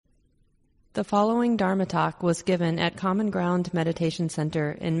The following Dharma talk was given at Common Ground Meditation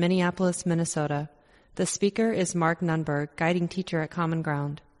Center in Minneapolis, Minnesota. The speaker is Mark Nunberg, guiding teacher at Common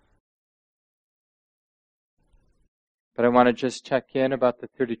Ground. But I want to just check in about the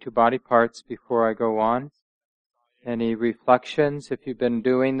 32 body parts before I go on. Any reflections if you've been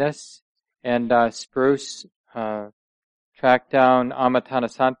doing this? And Spruce tracked down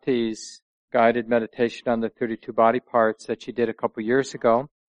Amatanasanti's guided meditation on the 32 body parts that she did a couple years ago.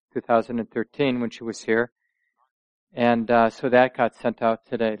 2013 when she was here. And so that got sent out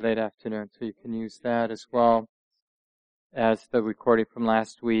today, late afternoon. So you can use that as well as the recording from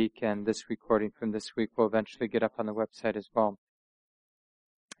last week, and this recording from this week will eventually get up on the website as well.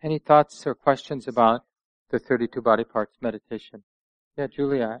 Any thoughts or questions about the 32 body parts meditation? Yeah,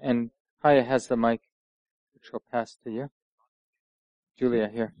 Julia. And Haya has the mic, which will pass to you. Julia,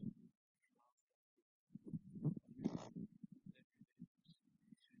 here.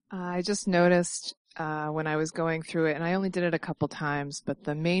 I just noticed when I was going through it, and I only did it a couple times, but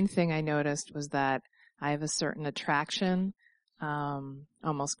the main thing I noticed was that I have a certain attraction,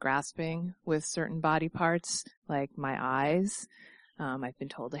 almost grasping with certain body parts, like my eyes. I've been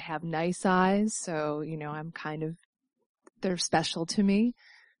told to have nice eyes, so, they're special to me,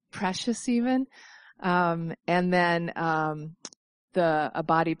 precious even. And then a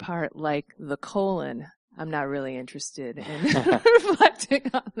body part like the colon, I'm not really interested in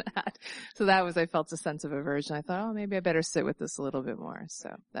reflecting on that. So I felt a sense of aversion. I thought, maybe I better sit with this a little bit more.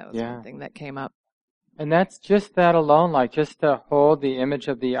 So that was one thing that came up. And that's just that alone, like just to hold the image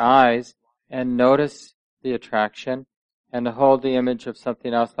of the eyes and notice the attraction, and to hold the image of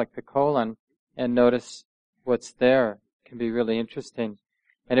something else like the colon and notice what's there can be really interesting.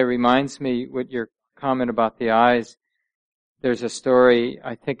 And it reminds me with your comment about the eyes, there's a story,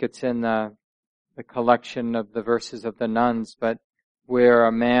 I think it's in the collection of the verses of the nuns, but where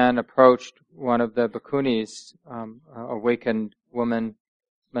a man approached one of the bhikkhunis, awakened woman,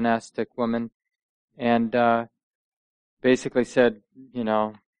 monastic woman, and basically said, you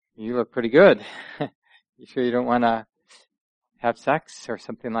look pretty good. You sure you don't want to have sex or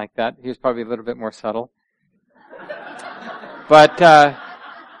something like that? He was probably a little bit more subtle. But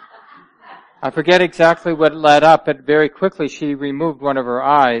I forget exactly what led up, but very quickly she removed one of her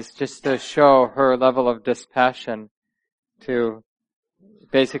eyes just to show her level of dispassion to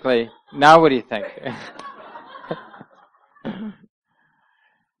basically, now what do you think?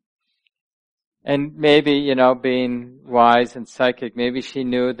 And maybe, being wise and psychic, maybe she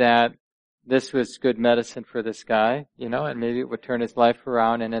knew that this was good medicine for this guy, and maybe it would turn his life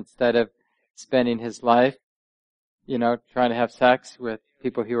around, and instead of spending his life, trying to have sex with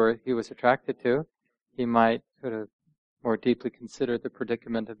people he was attracted to, he might sort of more deeply consider the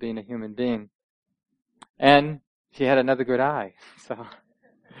predicament of being a human being. And she had another good eye,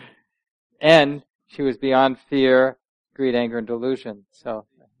 and she was beyond fear, greed, anger, and delusion. So,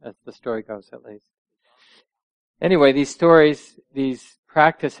 as the story goes, at least. Anyway, these stories, these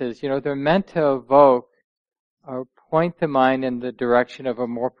practices, they're meant to evoke or point the mind in the direction of a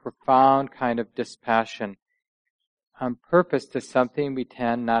more profound kind of dispassion, on purpose to something we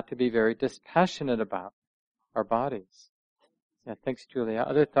tend not to be very dispassionate about, our bodies. Yeah, thanks, Julia.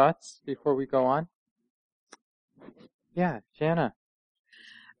 Other thoughts before we go on? Yeah, Jana.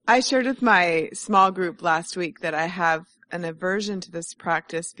 I shared with my small group last week that I have an aversion to this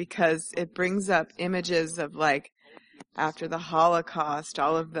practice because it brings up images of, like, after the Holocaust,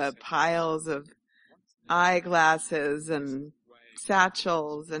 all of the piles of eyeglasses and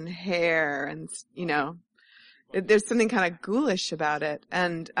satchels and hair and, there's something kind of ghoulish about it.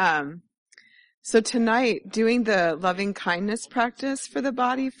 And so tonight, doing the loving kindness practice for the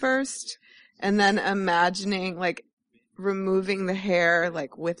body first, and then imagining, like, removing the hair,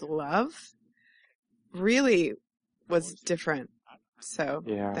 like, with love, really was different. So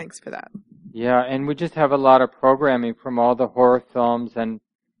Thanks for that. Yeah, and we just have a lot of programming from all the horror films and,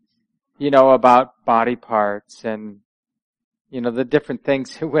 about body parts and, the different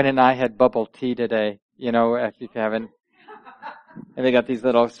things. Wynn and I had bubble tea today, if you haven't. And they got these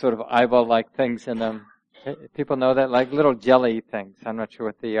little sort of eyeball-like things in them. People know that, like little jelly things. I'm not sure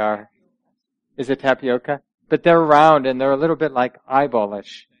what they are. Is it tapioca? But they're round and they're a little bit like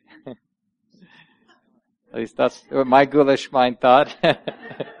eyeballish. At least that's what my ghoulish mind thought.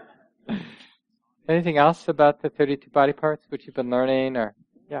 Anything else about the 32 body parts which you've been learning? Or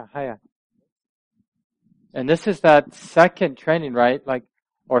Haya. And this is that second training, right?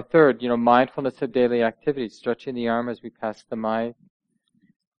 Or third, mindfulness of daily activities, stretching the arm as we pass the mic.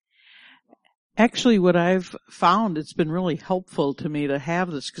 Actually, what I've found, it's been really helpful to me to have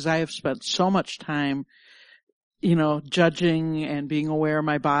this because I have spent so much time judging and being aware of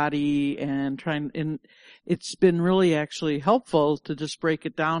my body and it's been really actually helpful to just break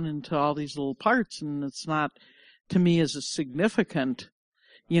it down into all these little parts, and it's not, to me, as a significant.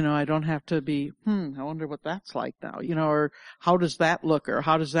 I don't have to be, I wonder what that's like now, or how does that look, or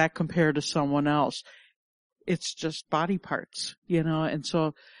how does that compare to someone else? It's just body parts, and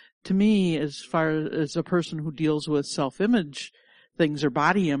so to me, as far as a person who deals with self-image things or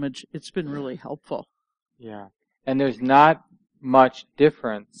body image, it's been really helpful. Yeah. And there's not much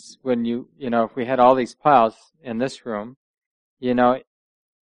difference when if we had all these piles in this room, none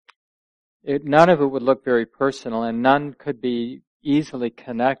of it would look very personal, and none could be easily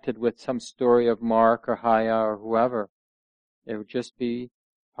connected with some story of Mark or Haya or whoever. It would just be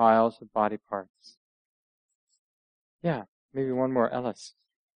piles of body parts. Yeah, maybe one more, Ellis.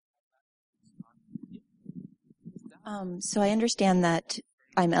 So I understand that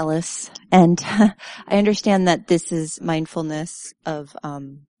I'm Ellis, and I understand that this is mindfulness of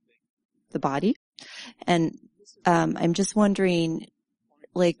the body. And I'm just wondering,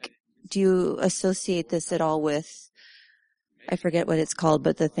 do you associate this at all with, I forget what it's called,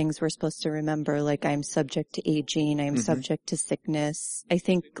 but the things we're supposed to remember, like I'm subject to aging, I'm subject to sickness. I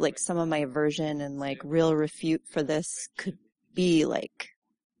think some of my aversion and real refute for this could be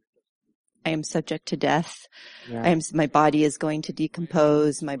I am subject to death. Yeah. My body is going to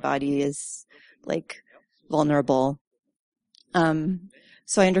decompose. My body is vulnerable.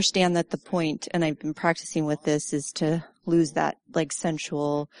 So I understand that the point, and I've been practicing with this, is to lose that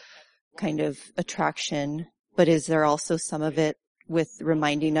sensual kind of attraction. But is there also some of it with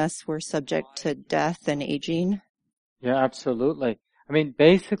reminding us we're subject to death and aging? Yeah, absolutely. I mean,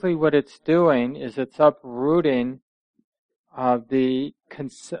 basically what it's doing is it's uprooting the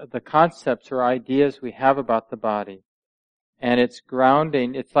concepts or ideas we have about the body. And it's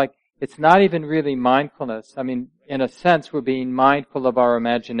grounding. It's not even really mindfulness. I mean, in a sense, we're being mindful of our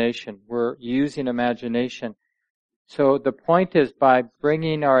imagination. We're using imagination. So the point is, by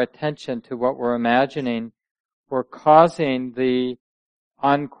bringing our attention to what we're imagining, we're causing the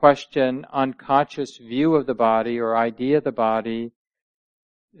unquestioned, unconscious view of the body or idea of the body,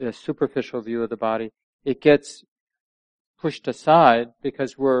 the superficial view of the body. It gets pushed aside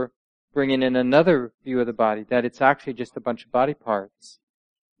because we're bringing in another view of the body, that it's actually just a bunch of body parts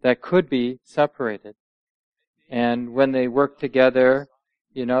that could be separated. And when they work together,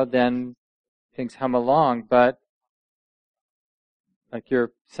 then things hum along. But like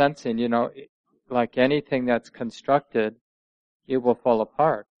you're sensing, like anything that's constructed, it will fall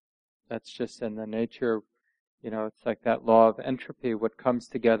apart. That's just in the nature, it's like that law of entropy. What comes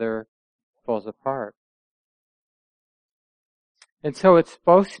together falls apart. And so it's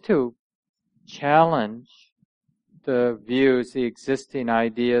supposed to challenge the views, the existing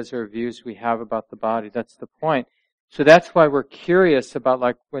ideas or views we have about the body. That's the point. So that's why we're curious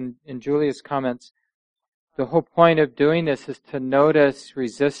about, when in Julia's comments, the whole point of doing this is to notice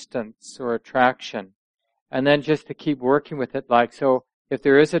resistance or attraction, and then just to keep working with it. So if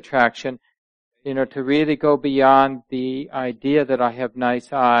there is attraction, to really go beyond the idea that I have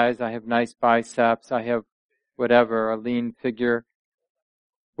nice eyes, I have nice biceps, I have whatever, a lean figure,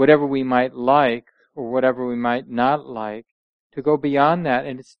 whatever we might like or whatever we might not like, to go beyond that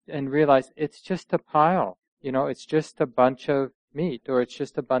and realize it's just a pile. It's just a bunch of meat, or it's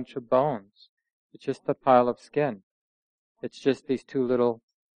just a bunch of bones. It's just a pile of skin. It's just these two little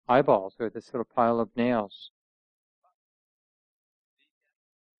eyeballs or this little pile of nails.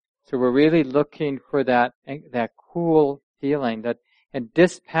 So we're really looking for that cool feeling, and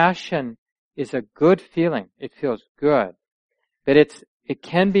dispassion is a good feeling. It feels good. But it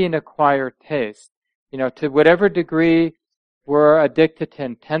can be an acquired taste. To whatever degree we're addicted to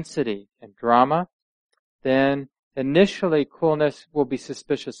intensity and drama, then initially coolness will be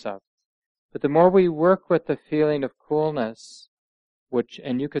suspicious of. But the more we work with the feeling of coolness,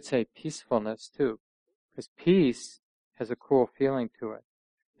 and you could say peacefulness too, because peace has a cool feeling to it.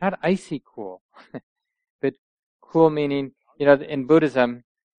 Not icy cool, but cool meaning, in Buddhism,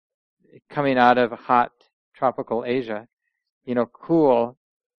 coming out of hot tropical Asia, cool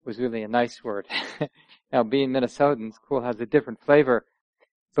was really a nice word. Now, being Minnesotans, cool has a different flavor.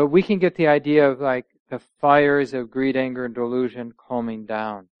 But we can get the idea of the fires of greed, anger, and delusion calming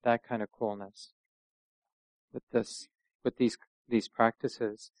down. That kind of coolness with these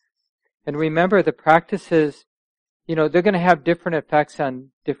practices. And remember, the practices, they're going to have different effects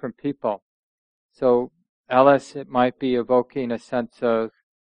on different people. So, Alice, it might be evoking a sense of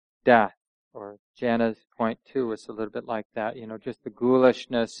death, or Jana's point too was a little bit like that, just the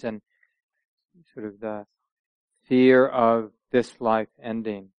ghoulishness and sort of the fear of this life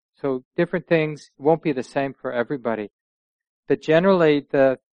ending. So different things won't be the same for everybody. But generally,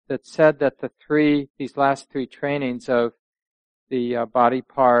 that said that these last three trainings of the body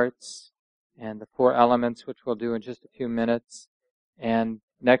parts and the four elements, which we'll do in just a few minutes, and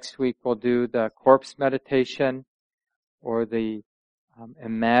next week we'll do the corpse meditation, or the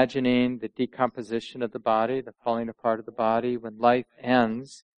imagining the decomposition of the body, the falling apart of the body. When life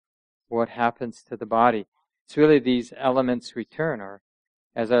ends, what happens to the body? It's really these elements return, or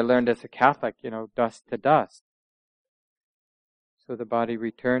as I learned as a Catholic, dust to dust. So the body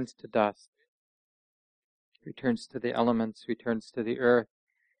returns to dust, returns to the elements, returns to the earth.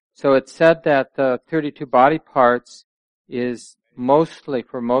 So it's said that the 32 body parts is mostly,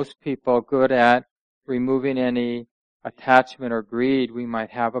 for most people, good at removing any attachment or greed we might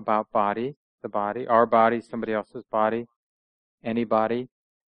have about the body, our body, somebody else's body, anybody.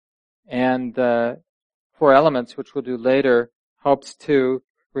 And the four elements, which we'll do later, helps to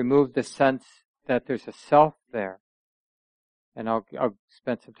remove the sense that there's a self there. And I'll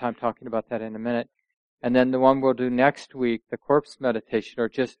spend some time talking about that in a minute. And then the one we'll do next week, the corpse meditation, or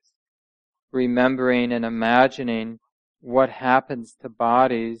just remembering and imagining what happens to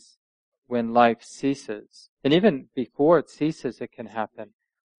bodies when life ceases. And even before it ceases, it can happen.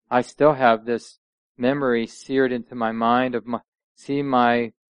 I still have this memory seared into my mind of seeing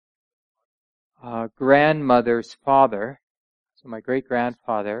my grandmother's father, so my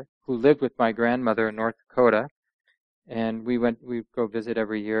great-grandfather, who lived with my grandmother in North Dakota. And we'd go visit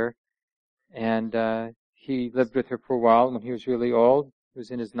every year. And he lived with her for a while when he was really old. He was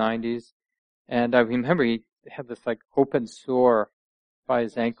in his 90s. And I remember he had this open sore by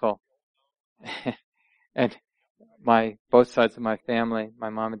his ankle. And both sides of my family, my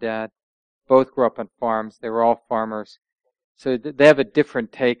mom and dad, both grew up on farms. They were all farmers. So they have a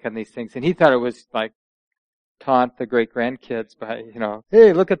different take on these things. And he thought it was taunt the great-grandkids by,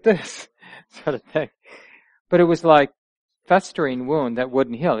 hey, look at this sort of thing. But it was like festering wound that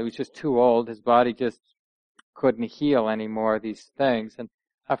wouldn't heal. He was just too old. His body just couldn't heal anymore, these things. And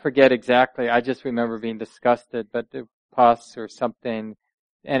I forget exactly. I just remember being disgusted, but the pus or something,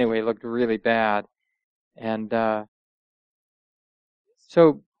 anyway, it looked really bad. And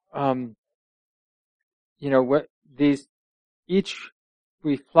each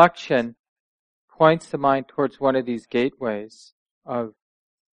reflection points the mind towards one of these gateways of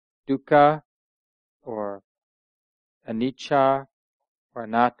dukkha, or anicca, or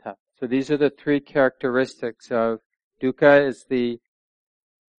anatta. So these are the three characteristics of dukkha, is the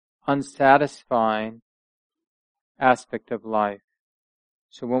unsatisfying aspect of life.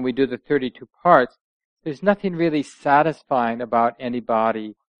 So when we do the 32 parts, there's nothing really satisfying about any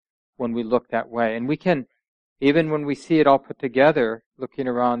body when we look that way. And we can, even when we see it all put together, looking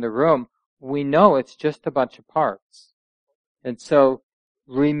around the room, we know it's just a bunch of parts. And so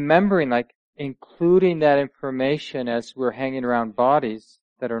remembering, including that information as we're hanging around bodies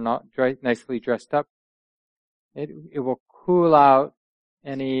that are not nicely dressed up, it will cool out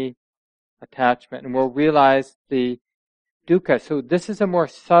any attachment, and we'll realize the dukkha. So this is a more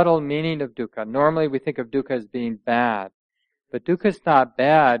subtle meaning of dukkha. Normally we think of dukkha as being bad, but dukkha is not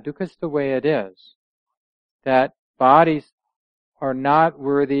bad. Dukkha is the way it is. That bodies are not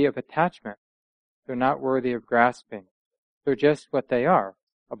worthy of attachment. They're not worthy of grasping. They're just what they are,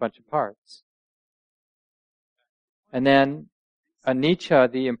 a bunch of parts. And then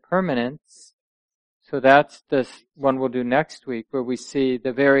anicca, the impermanence. So that's this one we'll do next week, where we see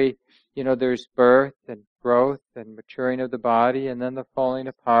the very, there's birth and growth and maturing of the body, and then the falling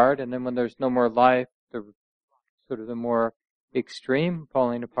apart, and then when there's no more life, the more extreme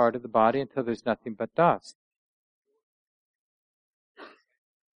falling apart of the body until there's nothing but dust.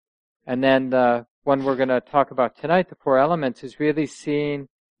 And then the one we're going to talk about tonight, the four elements, is really seeing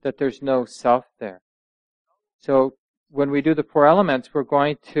that there's no self there. So when we do the four elements, we're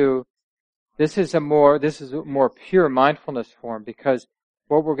going to, this is a more pure mindfulness form, because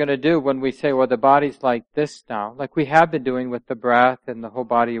what we're going to do when we say, well, the body's like this now, like we have been doing with the breath and the whole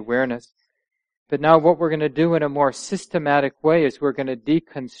body awareness, but now what we're going to do in a more systematic way is we're going to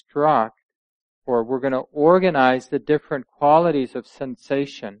deconstruct, or we're going to organize the different qualities of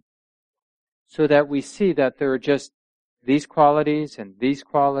sensation so that we see that there are just these qualities and these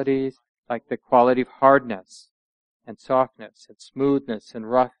qualities, like the quality of hardness and softness and smoothness and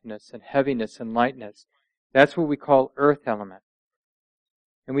roughness and heaviness and lightness. That's what we call earth element.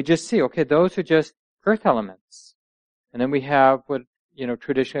 And we just see, okay, those are just earth elements. And then we have what,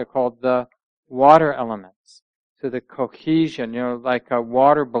 traditionally called the water elements. So the cohesion, like a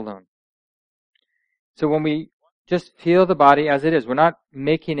water balloon. So when we just feel the body as it is, we're not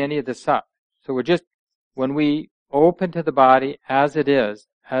making any of this up. So we're just, when we open to the body as it is,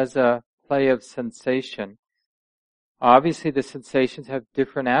 as a play of sensation. Obviously, the sensations have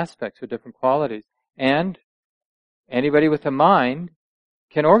different aspects or different qualities. And anybody with a mind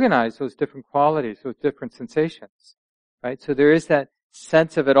can organize those different qualities, those different sensations. Right? So there is that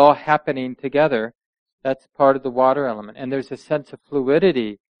sense of it all happening together. That's part of the water element. And there's a sense of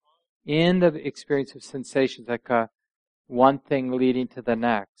fluidity in the experience of sensations, like one thing leading to the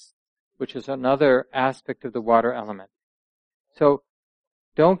next, which is another aspect of the water element. So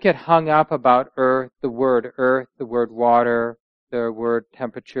don't get hung up about earth, the word water, the word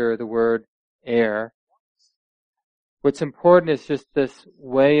temperature, the word air. What's important is just this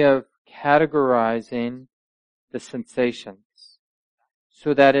way of categorizing the sensations,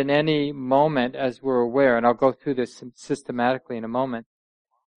 so that in any moment, as we're aware, and I'll go through this systematically in a moment,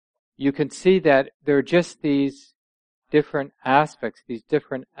 you can see that there are just these different aspects, these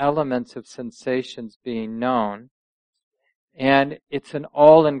different elements of sensations being known, and it's an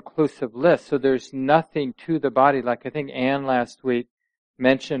all-inclusive list, so there's nothing to the body, like I think Anne last week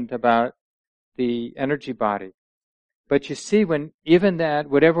mentioned about the energy body. But you see, when even that,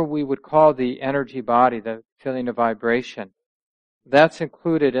 whatever we would call the energy body, the feeling of vibration, that's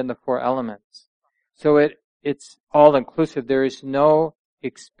included in the four elements. So it's all-inclusive. There is no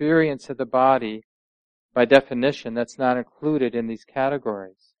experience of the body, by definition, that's not included in these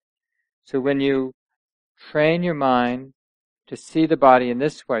categories. So when you train your mind to see the body in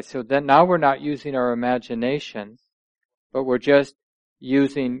this way, so then now we're not using our imagination, but we're just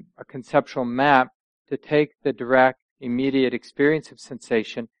using a conceptual map to take the direct, immediate experience of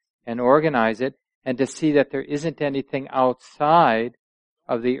sensation and organize it, and to see that there isn't anything outside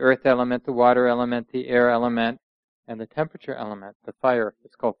of the earth element, the water element, the air element, and the temperature element, the fire.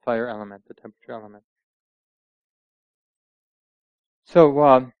 It's called fire element, the temperature element.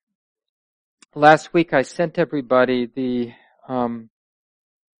 So last week I sent everybody the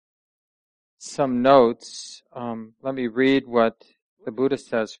some notes. Let me read what the Buddha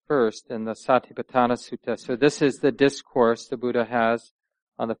says first in the Satipatthana Sutta. So this is the discourse the Buddha has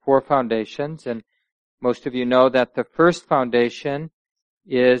on the four foundations, and most of you know that the first foundation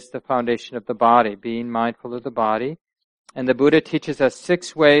is the foundation of the body, being mindful of the body. And the Buddha teaches us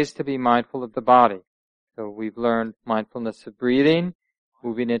 6 ways to be mindful of the body. So we've learned mindfulness of breathing,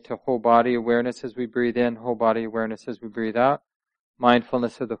 moving into whole body awareness as we breathe in, whole body awareness as we breathe out.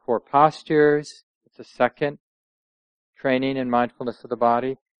 Mindfulness of the 4 postures. It's a second training in mindfulness of the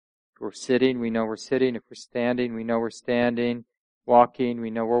body. If we're sitting, we know we're sitting. If we're standing, we know we're standing. Walking,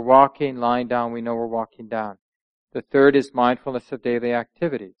 we know we're walking. Lying down, we know we're walking down. The third is mindfulness of daily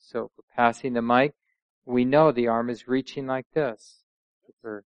activities. So if we're passing the mic, we know the arm is reaching like this. If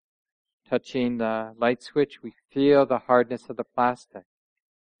we're touching the light switch, we feel the hardness of the plastic.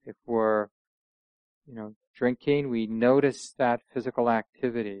 If we're, drinking, we notice that physical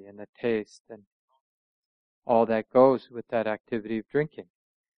activity and the taste and all that goes with that activity of drinking.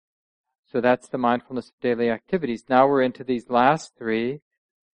 So that's the mindfulness of daily activities. Now we're into these last 3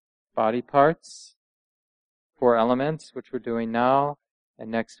 body parts, 4 elements, which we're doing now, and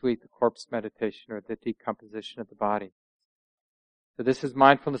next week the corpse meditation, or the decomposition of the body. So this is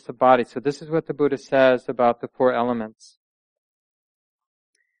mindfulness of body. So this is what the Buddha says about the 4 elements.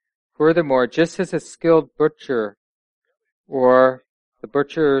 Furthermore, just as a skilled butcher or the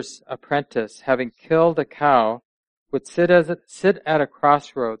butcher's apprentice, having killed a cow, would sit at a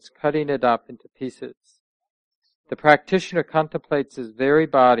crossroads, cutting it up into pieces, the practitioner contemplates his very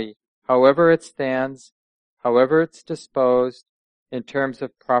body, however it stands, however it's disposed, in terms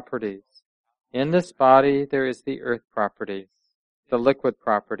of properties. In this body there is the earth property, the liquid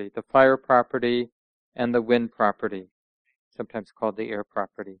property, the fire property, and the wind property, sometimes called the air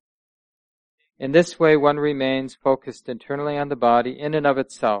property. In this way, one remains focused internally on the body in and of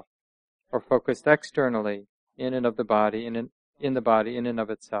itself, or focused externally in and of the body, in the body in and of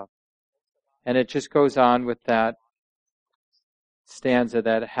itself. And it just goes on with that stanza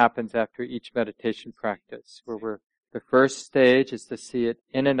that happens after each meditation practice, where the first stage is to see it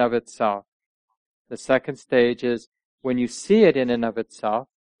in and of itself. The second stage is when you see it in and of itself.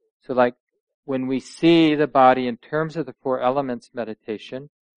 So like when we see the body in terms of the 4 elements meditation,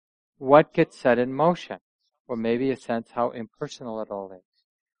 what gets set in motion? Or maybe a sense how impersonal it all is.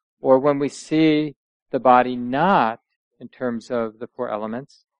 Or when we see the body not in terms of the 4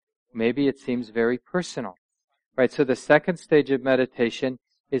 elements, maybe it seems very personal. Right? So the second stage of meditation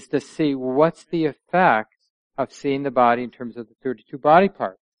is to see what's the effect of seeing the body in terms of the 32 body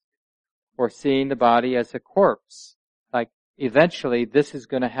parts. Or seeing the body as a corpse. Like, eventually this is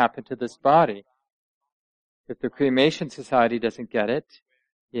going to happen to this body. If the cremation society doesn't get it,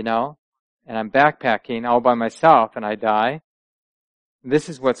 and I'm backpacking all by myself and I die, this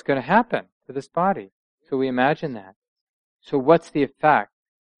is what's going to happen to this body. So we imagine that. So what's the effect?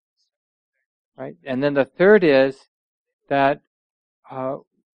 Right? And then the third is that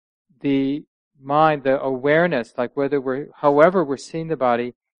the mind, the awareness, like however we're seeing the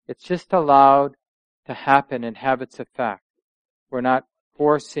body, it's just allowed to happen and have its effect. We're not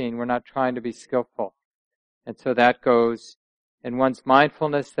forcing, we're not trying to be skillful. And so that goes, and one's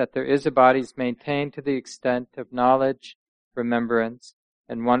mindfulness that there is a body is maintained to the extent of knowledge, remembrance,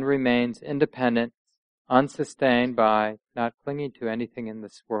 and one remains independent, unsustained by not clinging to anything in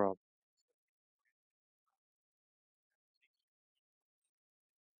this world.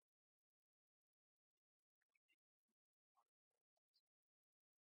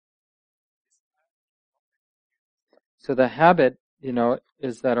 So the habit,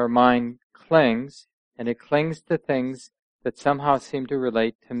 is that our mind clings, and it clings to things that somehow seem to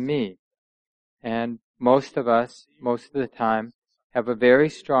relate to me. And most of us, most of the time, have a very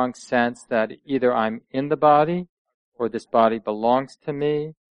strong sense that either I'm in the body, or this body belongs to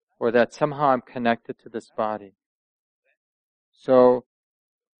me, or that somehow I'm connected to this body. So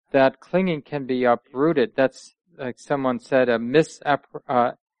that clinging can be uprooted. That's, like someone said, a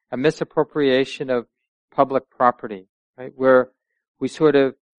misappropriation of public property, right? Where we sort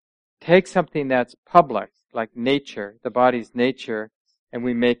of take something that's public, like nature, the body's nature, and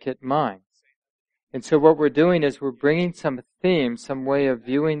we make it mine. And so what we're doing is we're bringing some theme, some way of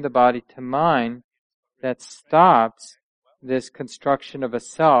viewing the body to mind that stops this construction of a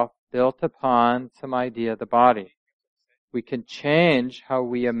self built upon some idea of the body. We can change how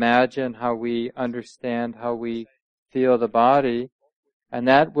we imagine, how we understand, how we feel the body, and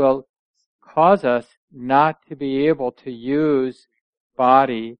that will cause us not to be able to use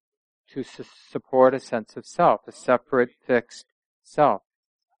body to support a sense of self, a separate, fixed self.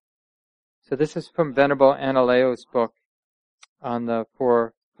 So this is from Venerable Analayo's book on the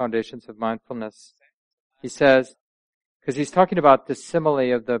 4 foundations of mindfulness. He says, because he's talking about the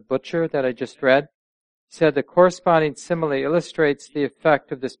simile of the butcher that I just read, he said the corresponding simile illustrates the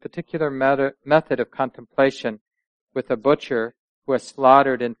effect of this particular method of contemplation with a butcher who has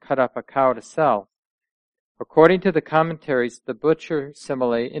slaughtered and cut up a cow to sell. According to the commentaries, the butcher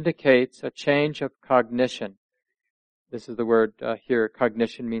simile indicates a change of cognition. This is the word here.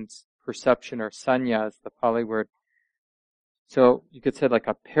 Cognition means perception, or sanya is the Pali word. So you could say like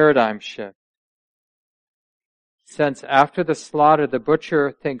a paradigm shift. Since after the slaughter, the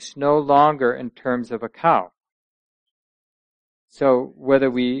butcher thinks no longer in terms of a cow. So whether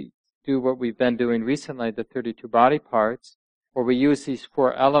we do what we've been doing recently, the 32 body parts, or we use these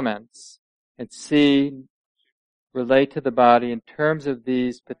 4 elements and relate to the body in terms of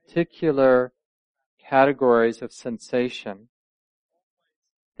these particular categories of sensation,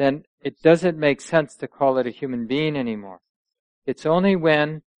 then it doesn't make sense to call it a human being anymore. It's only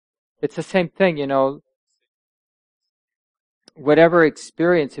when, it's the same thing, whatever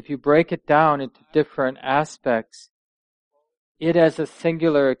experience, if you break it down into different aspects, it as a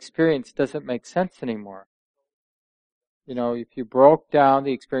singular experience doesn't make sense anymore. If you broke down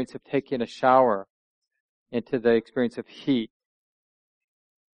the experience of taking a shower into the experience of heat,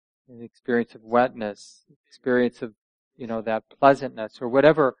 the experience of wetness, experience of, that pleasantness, or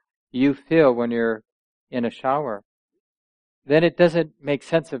whatever you feel when you're in a shower, then it doesn't make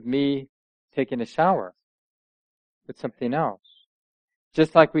sense of me taking a shower. It's something else.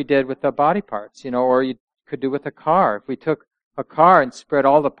 Just like we did with the body parts, or you could do with a car. If we took a car and spread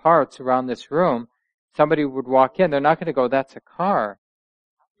all the parts around this room, somebody would walk in, they're not going to go, that's a car.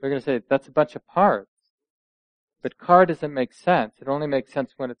 They're going to say, that's a bunch of parts. But car doesn't make sense. It only makes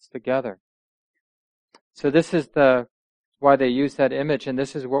sense when it's together. So this is why they use that image, and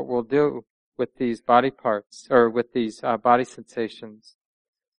this is what we'll do with these body parts, or with these body sensations.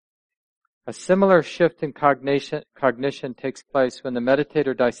 A similar shift in cognition takes place when the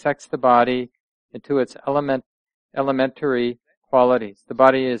meditator dissects the body into its elementary qualities. The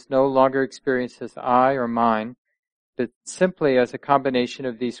body is no longer experienced as I or mine, but simply as a combination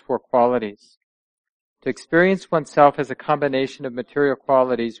of these 4 qualities. To experience oneself as a combination of material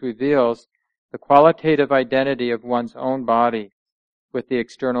qualities reveals the qualitative identity of one's own body with the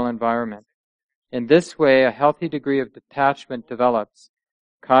external environment. In this way, a healthy degree of detachment develops,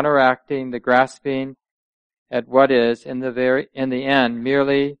 counteracting the grasping at what is, in the end,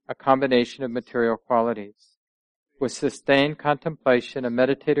 merely a combination of material qualities. With sustained contemplation, a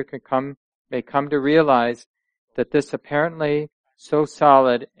meditator may come to realize that this apparently so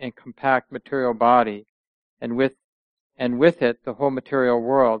solid and compact material body, and with it the whole material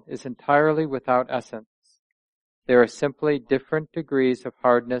world, is entirely without essence. There are simply different degrees of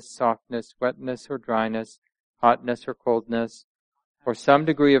hardness, softness, wetness or dryness, hotness or coldness, or some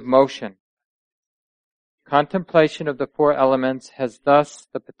degree of motion. Contemplation of the four elements has thus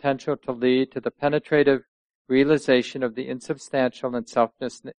the potential to lead to the penetrative realization of the insubstantial and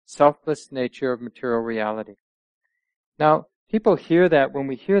selfless nature of material reality. Now, people hear that. When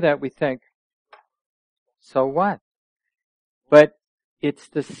we hear that, we think, so what? But it's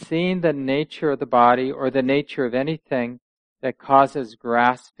the seeing the nature of the body or the nature of anything that causes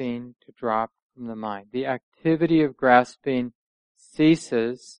grasping to drop from the mind. The activity of grasping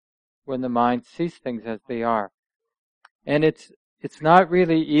ceases when the mind sees things as they are. And it's not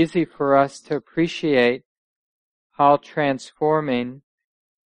really easy for us to appreciate how transforming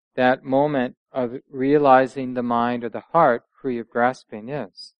that moment of realizing the mind or the heart free of grasping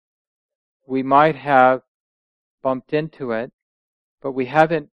is. We might have bumped into it, but we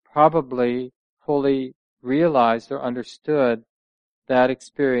haven't probably fully realized or understood that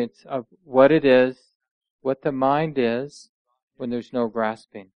experience of what it is, what the mind is, when there's no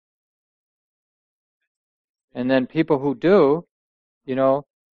grasping. And then people who do,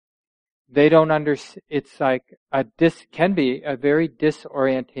 they don't understand. It's like can be a very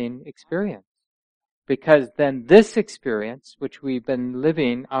disorienting experience. Because then this experience, which we've been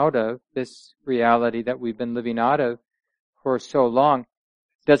living out of, this reality that we've been living out of for so long,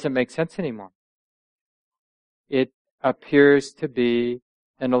 doesn't make sense anymore. It appears to be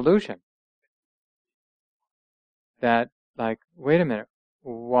an illusion. That, wait a minute,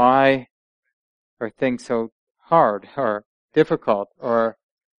 why are things so hard or difficult or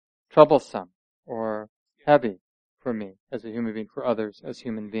troublesome or heavy for me as a human being, for others as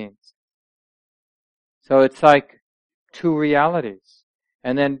human beings? So it's like two realities.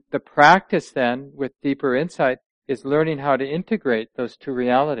 And then the practice then, with deeper insight, is learning how to integrate those two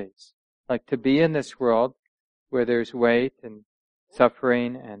realities. Like to be in this world where there's weight and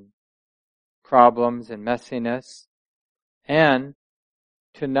suffering and problems and messiness, and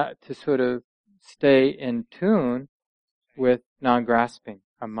to sort of stay in tune with non-grasping,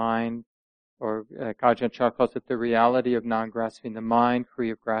 a mind, or Ajahn Chah calls it the reality of non-grasping, the mind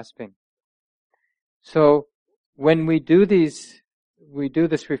free of grasping. So when we do this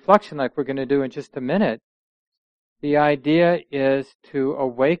reflection like we're going to do in just a minute, the idea is to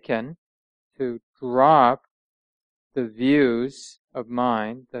awaken, to drop the views of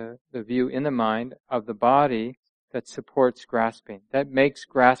mind, the view in the mind of the body that supports grasping, that makes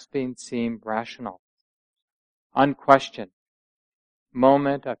grasping seem rational, unquestioned.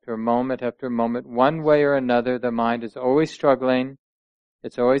 Moment after moment after moment, one way or another, the mind is always struggling,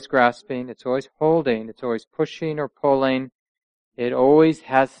 it's always grasping, it's always holding, it's always pushing or pulling. It always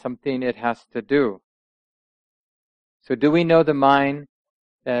has something it has to do. So do we know the mind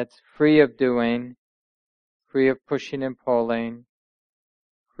that's free of doing, free of pushing and pulling,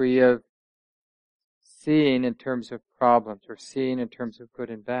 free of seeing in terms of problems or seeing in terms of good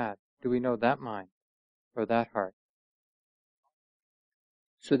and bad? Do we know that mind or that heart?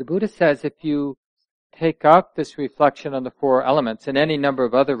 So the Buddha says if you take up this reflection on the four elements and any number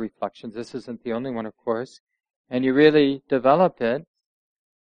of other reflections, this isn't the only one of course, and you really develop it,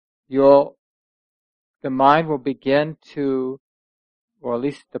 the mind will begin to, or at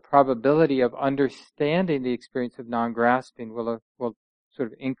least the probability of understanding the experience of non-grasping will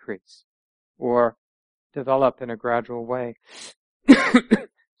sort of increase or develop in a gradual way.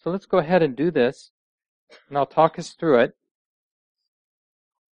 So let's go ahead and do this, and I'll talk us through it.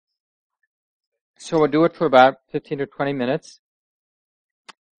 So we'll do it for about 15 or 20 minutes.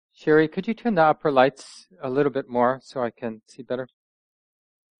 Sherry, could you turn the upper lights a little bit more so I can see better?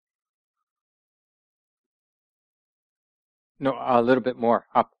 No, a little bit more.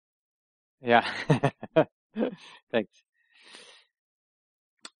 Up. Yeah. Thanks.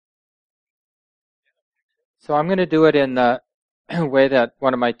 So I'm going to do it in the way that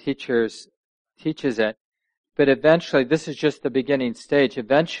one of my teachers teaches it. But eventually, this is just the beginning stage.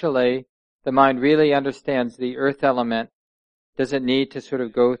 Eventually, the mind really understands the earth element, doesn't need to sort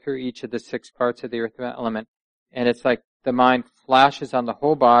of go through each of the 6 parts of the earth element. And it's like the mind flashes on the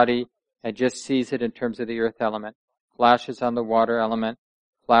whole body and just sees it in terms of the earth element. Flashes on the water element,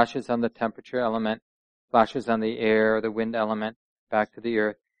 flashes on the temperature element, flashes on the air or the wind element, back to the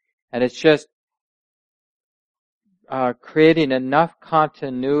earth. And it's just creating enough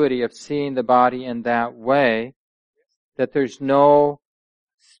continuity of seeing the body in that way that there's no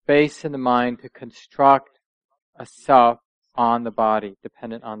space in the mind to construct a self on the body,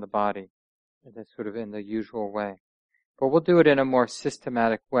 dependent on the body. And that's sort of in the usual way. But we'll do it in a more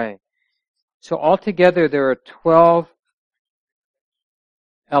systematic way. So altogether there are 12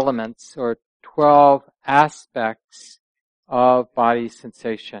 elements or 12 aspects of body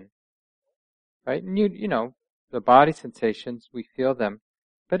sensation. Right? And you know, the body sensations, we feel them.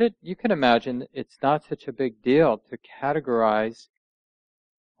 But you can imagine it's not such a big deal to categorize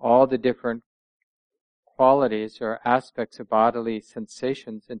all the different qualities or aspects of bodily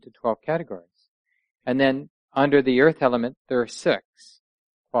sensations into 12 categories. And then under the earth element, there are 6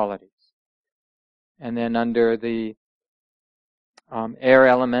 qualities. And then under the air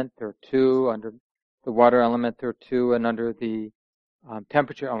element, there are 2. Under the water element, there are 2. And under the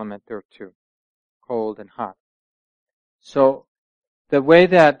temperature element, there are 2. Cold and hot. So the way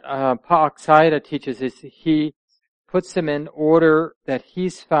that Pa-Aksayada teaches is he puts them in order that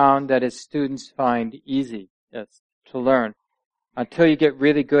he's found that his students find easy to learn, until you get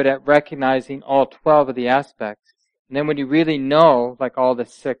really good at recognizing all 12 of the aspects. And then when you really know, like all the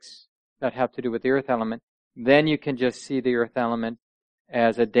 6 that have to do with the earth element, then you can just see the earth element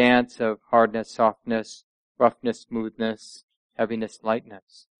as a dance of hardness, softness, roughness, smoothness, heaviness,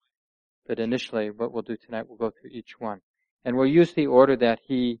 lightness. But initially, what we'll do tonight, we'll go through each one. And we'll use the order that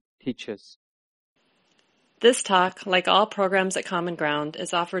he teaches. This talk, like all programs at Common Ground,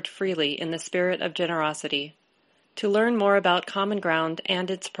 is offered freely in the spirit of generosity. To learn more about Common Ground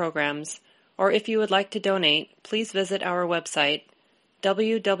and its programs, or if you would like to donate, please visit our website,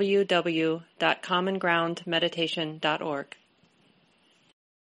 www.commongroundmeditation.org.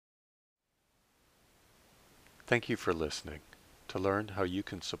 Thank you for listening. To learn how you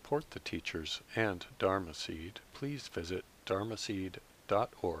can support the teachers and Dharma Seed, please visit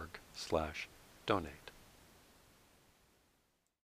dharmaseed.org/donate.